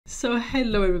So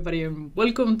hello everybody and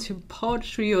welcome to part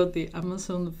 3 of the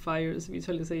Amazon Fires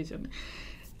visualization.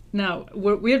 Now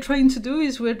what we're trying to do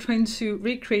is we're trying to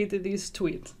recreate this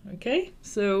tweet, okay?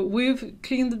 So we've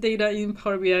cleaned the data in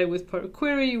Power BI with Power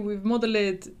Query, we've modeled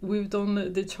it, we've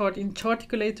done the chart in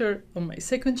Charticulator on my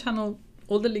second channel.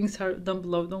 All the links are down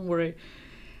below, don't worry.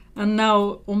 And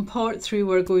now on part 3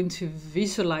 we're going to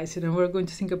visualize it and we're going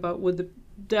to think about what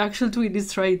the actual tweet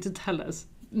is trying to tell us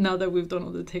now that we've done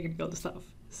all the technical stuff.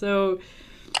 So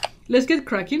let's get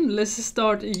cracking. Let's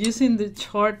start using the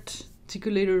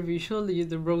charticulator visual,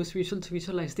 the rows visual, to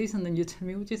visualize this, and then you tell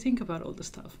me what you think about all the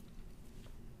stuff.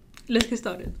 Let's get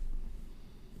started.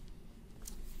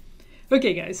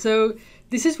 Okay guys, so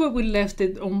this is what we left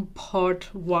it on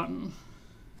part 1.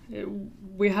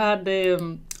 We had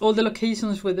all the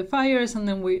locations with the fires, and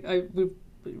then we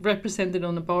represented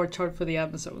on a bar chart for the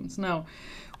Amazons. Now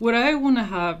what I want to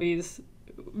have is,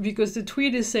 because the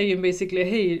tweet is saying basically,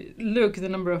 hey, look, the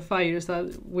number of fires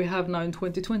that we have now in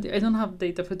 2020. I don't have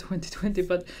data for 2020,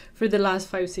 but for the last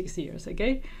 5-6 years,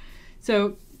 okay?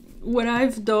 So what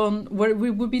I've done, what it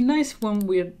would be nice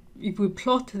when if we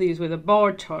plot these with a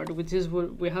bar chart, which is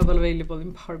what we have available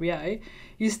in Power BI,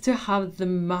 is to have the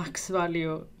max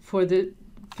value for the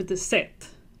set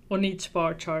on each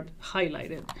bar chart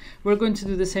highlighted. We're going to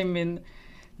do the same in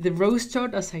the rows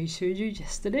chart as I showed you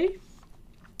yesterday,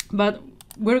 but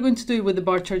we're going to do it with the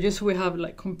bar chart just so we have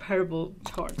like comparable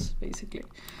charts basically.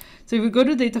 So if we go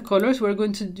to data colors, we're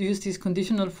going to use this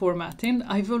conditional formatting.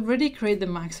 I've already created the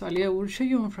max value. I will show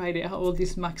you on Friday how all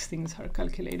these max things are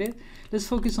calculated. Let's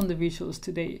focus on the visuals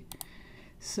today.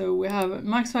 So we have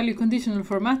max value conditional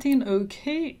formatting,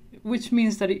 okay, which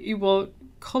means that it will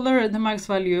color the max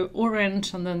value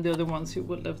orange and then the other ones it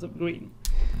will leave them green.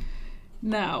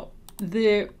 Now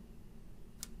the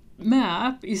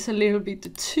map is a little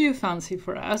bit too fancy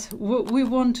for us. What we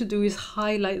want to do is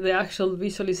highlight the actual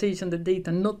visualization, the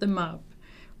data, not the map.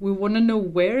 We want to know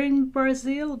where in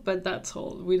Brazil, but that's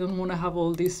all. We don't want to have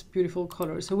all these beautiful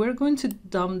colors. So we're going to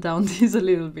dumb down this a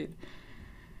little bit.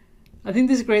 I think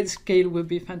this great scale will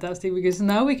be fantastic because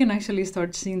now we can actually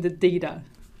start seeing the data.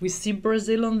 We see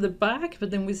Brazil on the back, but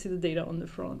then we see the data on the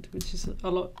front, which is a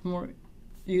lot more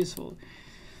useful.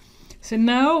 So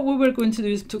now what we're going to do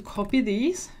is to copy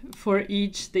these for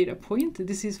each data point.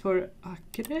 This is for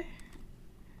Acre.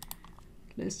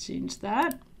 Let's change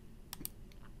that.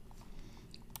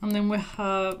 And then we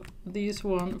have this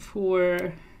one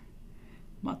for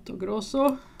Mato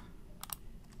Grosso,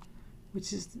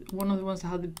 which is one of the ones that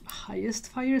had the highest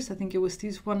fires. I think it was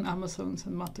this one, Amazons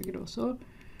and Mato Grosso.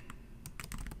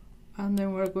 And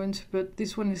then we're going to put,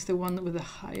 this one is the one with the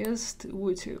highest,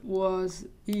 which was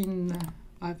in,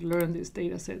 I've learned this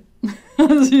data set,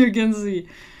 as you can see.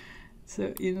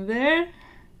 So in there,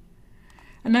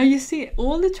 and now you see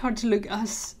all the charts look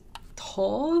as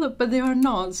tall, but they are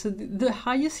not. So the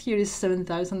highest here is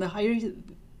 7,000, the higher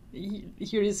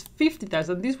here is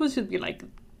 50,000. This one should be like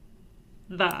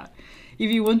that.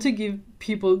 If you want to give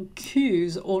people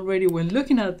cues already when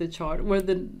looking at the chart where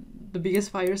the biggest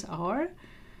fires are,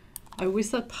 I wish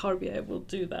that Power BI will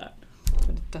do that, but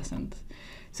it doesn't.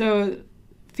 So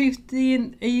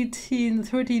 15, 18,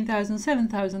 13,000,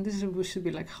 7,000, this should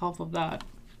be like half of that.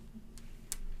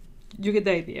 You get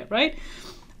the idea, right?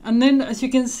 And then as you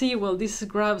can see, well, this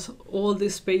grabs all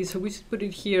this space, so we should put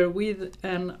it here with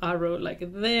an arrow like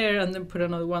there, and then put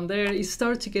another one there. It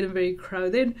starts to get very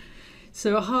crowded.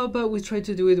 So how about we try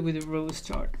to do it with a rows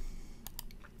chart?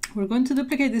 We're going to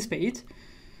duplicate this page,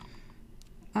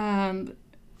 and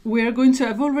we're going to,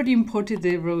 I've already imported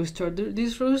the rows chart.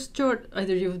 This rows chart,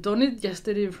 either you've done it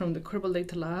yesterday from the Curbal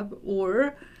Data Lab,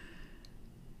 or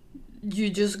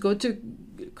you just go to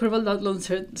Curbal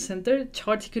Center,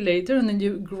 Charticulator, and then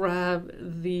you grab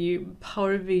the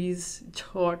Power Viz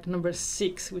chart number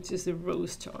 6, which is the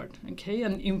rows chart, okay,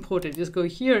 and import it. Just go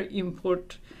here,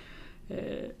 import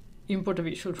a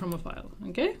visual from a file,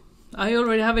 okay? I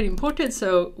already have it imported,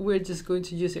 so we're just going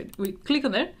to use it. We click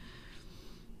on there.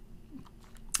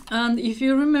 And if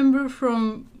you remember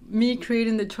from me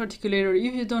creating the charticulator,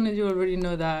 if you've done it, you already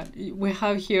know that. We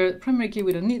have here primary key,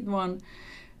 we don't need one.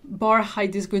 Bar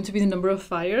height is going to be the number of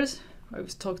fires.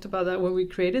 I've talked about that when we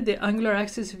created. The angular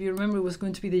axis, if you remember, was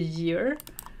going to be the year.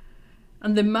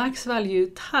 And the max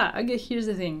value tag, here's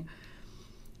the thing.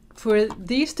 For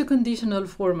these to conditional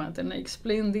format, and I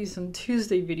explained this on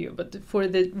Tuesday video, but for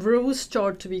the rows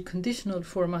chart to be conditional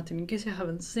formatting, in case you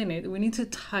haven't seen it, we need to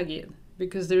tag it,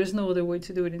 because there is no other way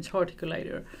to do it in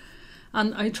Charticulator.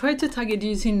 And I tried to tag it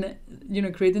using,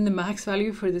 creating the max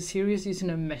value for the series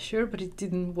using a measure, but it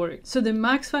didn't work. So the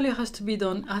max value has to be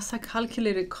done as a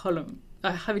calculated column.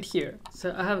 I have it here.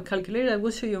 So I have a calculator. I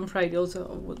will show you on Friday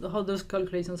also how those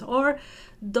calculations are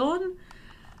done.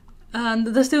 And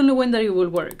that's the only way that it will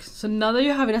work. So now that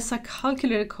you have it as a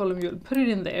calculator column, you'll put it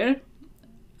in there.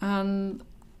 And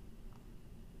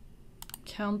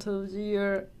count of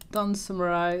year, done,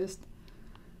 summarized.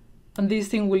 And this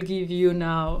thing will give you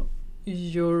now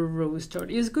your rows chart.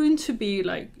 It's going to be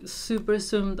like super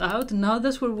zoomed out. Now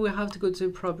that's where we have to go to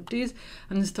properties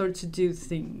and start to do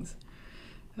things.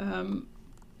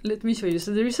 Let me show you.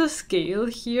 So there is a scale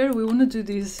here. We want to do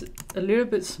this a little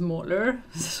bit smaller.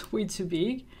 This is way too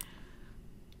big.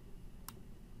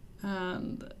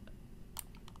 And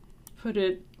put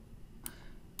it.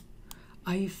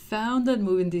 I found that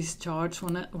moving these charts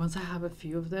once I have a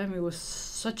few of them, it was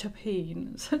such a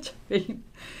pain, such a pain.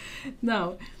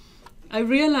 Now, I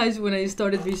realized when I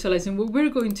started visualizing what we're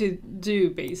going to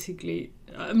do basically.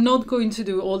 I'm not going to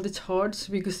do all the charts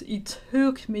because it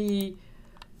took me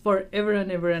forever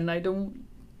and ever, and I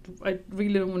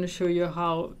really don't want to show you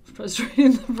how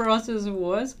frustrating the process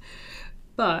was.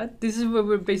 But this is what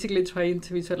we're basically trying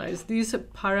to visualize. This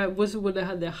para was what I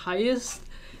had the highest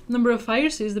number of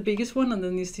fires, is the biggest one, and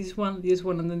then is this one,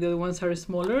 and then the other ones are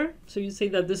smaller. So you say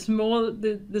that the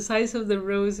size of the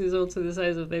rows is also the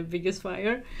size of the biggest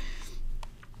fire.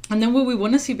 And then what we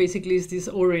want to see basically is these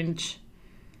orange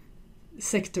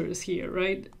sectors here,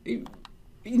 right?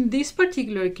 In this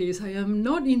particular case, I am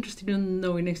not interested in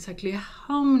knowing exactly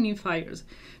how many fires,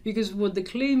 because what the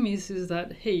claim is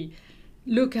that, hey,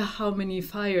 look at how many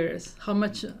fires, how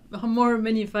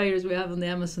many fires we have on the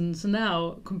Amazons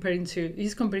now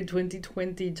he's comparing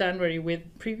 2020 January with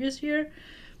previous year.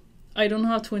 I don't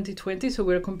have 2020, so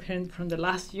we're comparing from the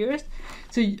last years.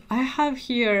 So I have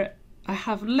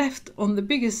left on the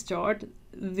biggest chart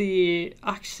the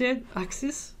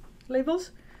axis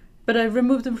labels, but I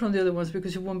removed them from the other ones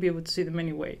because you won't be able to see them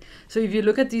anyway. So if you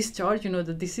look at this chart, you know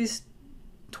that this is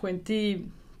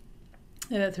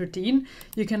 2013.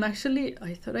 You can actually,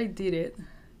 I thought I did it.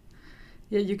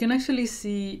 Yeah, you can actually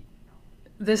see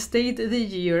the state, the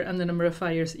year, and the number of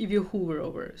fires if you hover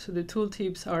over. So the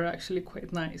tooltips are actually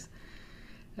quite nice.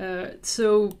 The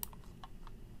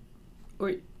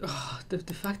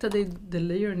fact that the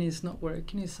layering is not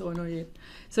working is so annoying.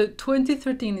 So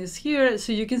 2013 is here.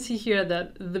 So you can see here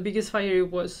that the biggest fire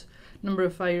was number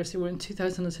of fires. It were in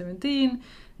 2017.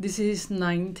 This is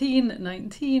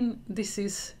 19. This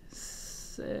is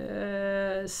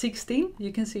 16.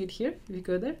 You can see it here if you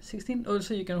go there. 16.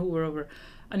 Also, you can hover over,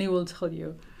 and it will tell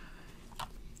you.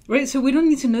 Right. So we don't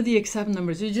need to know the exact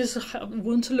numbers. You just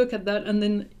want to look at that, and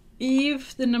then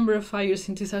if the number of fires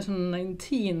in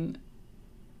 2019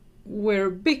 were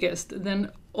biggest,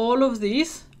 then all of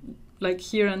these, like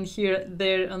here and here,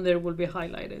 there and there, will be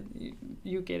highlighted.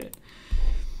 You get it.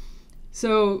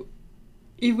 So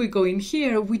if we go in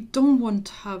here, we don't want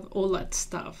to have all that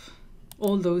stuff,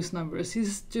 all those numbers.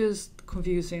 It's just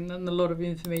confusing and a lot of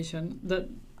information that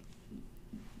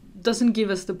doesn't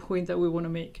give us the point that we want to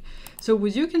make. So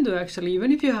what you can do actually,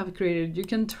 even if you have created, you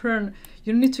don't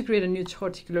need to create a new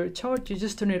charticulator chart, you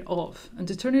just turn it off. And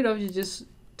to turn it off, you just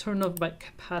turn off by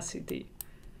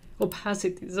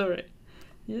opacity, sorry.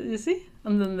 You see?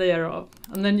 And then they are off.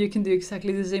 And then you can do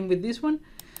exactly the same with this one.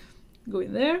 Go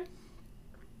in there.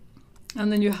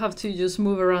 And then you have to just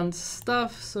move around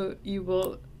stuff. So you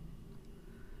will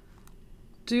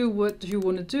do what you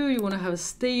want to do. You want to have a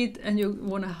state, and you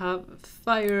want to have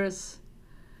fires,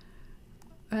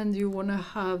 and you want to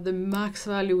have the max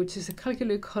value, which is a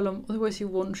calculate column, otherwise you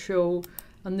won't show.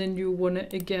 And then you want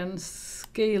to again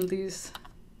scale this.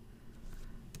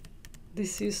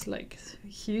 This is like a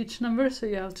huge number, so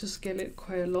you have to scale it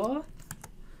quite a lot,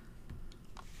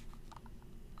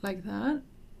 like that.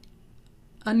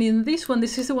 And in this one,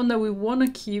 this is the one that we want to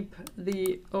keep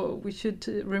we should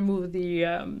remove the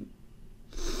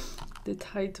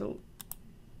title.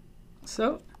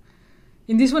 So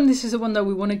in this one, this is the one that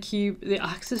we want to keep the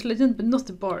axis legend, but not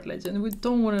the bar legend. We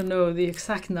don't want to know the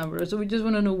exact number, so we just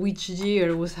want to know which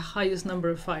year was the highest number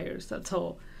of fires, that's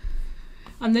all.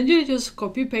 And then you just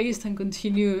copy paste and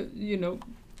continue,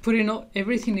 putting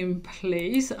everything in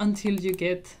place until you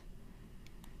get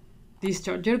this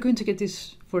chart. You're going to get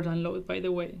this for download, by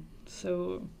the way.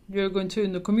 So you're going to,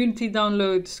 in the community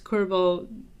downloads, Curbal,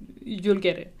 you'll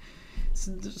get it.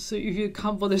 So if you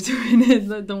can't bother doing it,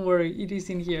 don't worry, it is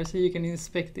in here, so you can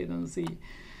inspect it and see.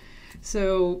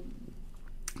 So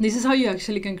this is how you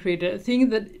actually can create it. I think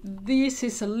that this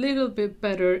is a little bit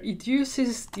better. It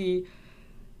uses the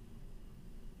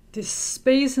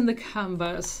space in the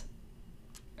canvas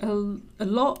a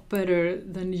lot better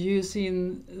than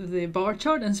using the bar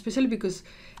chart, and especially because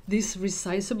these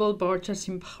resizable bar charts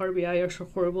in Power BI are so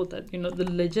horrible that, you know, the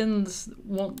legends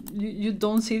you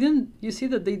don't see them. You see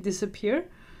that they disappear.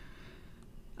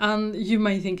 And you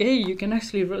might think, hey, you can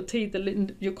actually rotate the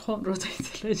legend. You can't rotate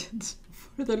the legends.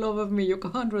 For the love of me, you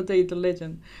can't rotate the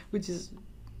legend, which is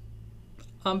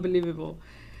unbelievable.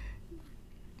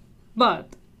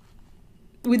 But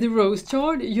with the rows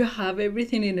chart, you have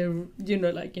everything in a, you know,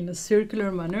 like in a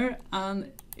circular manner,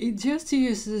 and it just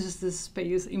uses the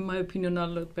space, in my opinion, a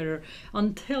lot better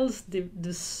and tells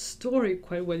the story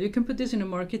quite well. You can put this in a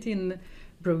marketing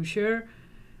brochure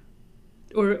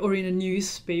or in a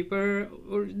newspaper,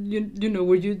 or you know,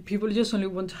 where people just only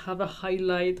want to have a high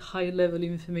level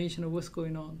information of what's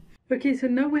going on. Okay, so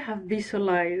now we have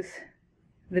visualized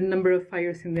the number of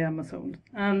fires in the Amazon,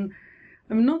 and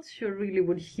I'm not sure really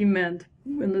what he meant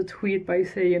in the tweet by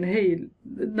saying, hey,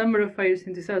 the number of fires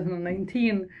in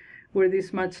 2019 were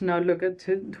this much, now look at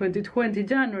 2020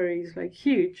 January is like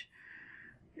huge.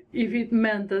 If it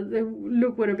meant that,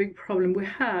 look what a big problem we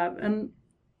have. And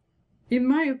in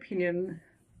my opinion,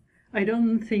 I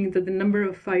don't think that the number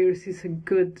of fires is a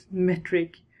good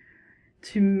metric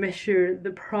to measure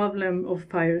the problem of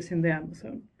fires in the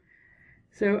Amazon.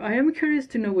 So I am curious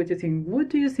to know what you think. What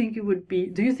do you think it would be?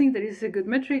 Do you think that is a good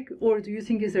metric, or do you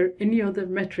think is there any other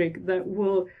metric that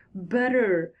will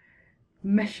better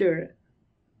measure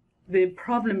the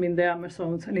problem in the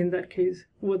Amazons, and in that case,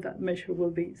 what that measure will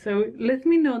be? So let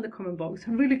me know in the comment box.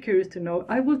 I'm really curious to know.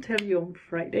 I will tell you on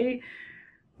Friday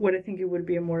what I think it would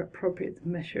be a more appropriate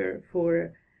measure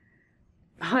for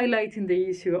highlighting the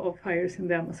issue of fires in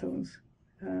the Amazons.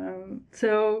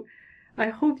 So I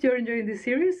hope you're enjoying this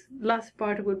series. Last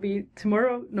part will be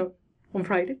tomorrow, no, on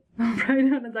Friday. On Friday,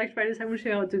 on Attack Fridays, I will show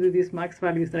you how to do these max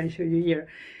values that I show you here.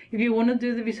 If you want to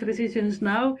do the visualizations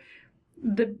now,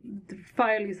 the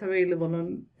file is available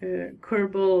on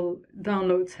Curbal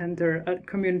Download Center at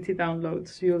Community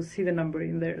Downloads. You'll see the number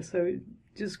in there. So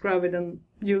just grab it and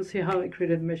you'll see how I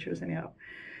created measures anyhow.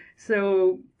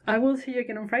 So I will see you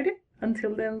again on Friday.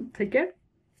 Until then, take care.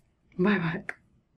 Bye-bye.